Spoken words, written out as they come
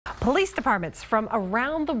Police departments from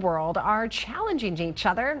around the world are challenging each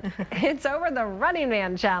other. It's over the Running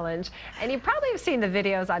Man Challenge, and you probably have seen the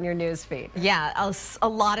videos on your news feed. Yeah, a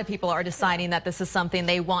lot of people are deciding that this is something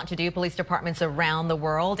they want to do, police departments around the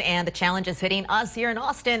world, and the challenge is hitting us here in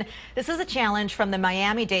Austin. This is a challenge from the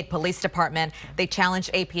Miami-Dade Police Department. They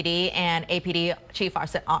challenged APD, and APD Chief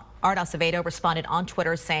Art Acevedo responded on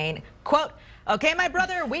Twitter saying, quote, "Okay, my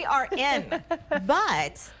brother, we are in."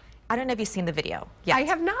 But I don't know if you've seen the video yet. I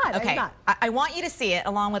have not. Okay, I have not. I want you to see it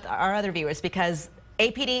along with our other viewers because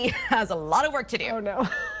APD has a lot of work to do. Oh, no.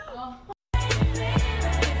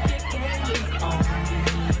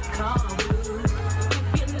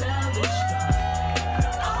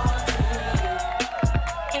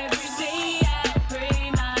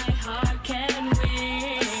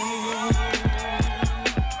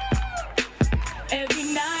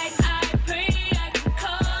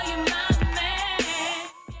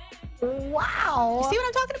 Wow. You see what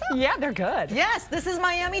I'm talking about? Yeah, they're good. Yes, this is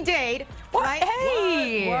Miami-Dade. Right?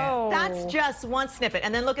 Hey! Whoa. That's just one snippet.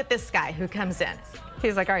 And then look at this guy who comes in.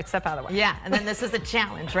 He's like, all right, step out of the way. Yeah, and then this is the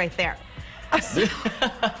challenge right there. Part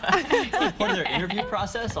of their interview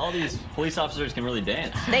process, all these police officers can really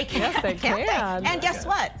dance. They can. Yes, they can. And guess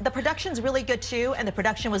what? The production's really good too, and the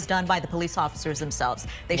production was done by the police officers themselves.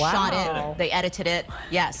 They shot it, they edited it.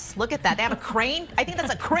 Yes, look at that. They have a crane. I think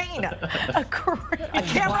that's a crane. A crane. A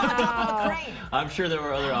camera on top of a crane. I'm sure there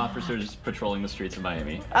were other officers patrolling the streets of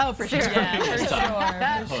Miami. Oh, for sure.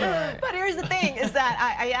 Yeah, for sure. But here's the thing, is that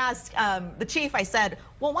I asked the chief, I said,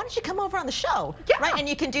 well, why don't you come over on the show? Yeah. Right, and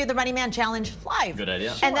you can do the Running Man Challenge live. Good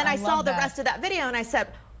idea. And then Sure, I saw love the that. rest of that video and I said,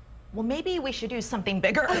 well, maybe we should do something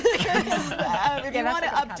bigger. Because if you want to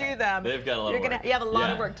updo them, They've got a lot of work. you have a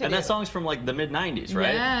lot of work to do. And that song's from like the mid-90s,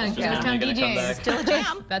 right? Yeah, It's just Ghost kinda Town gonna come DJs. back. Still a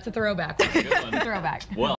jam. That's a throwback. Good one. Throwback. Well,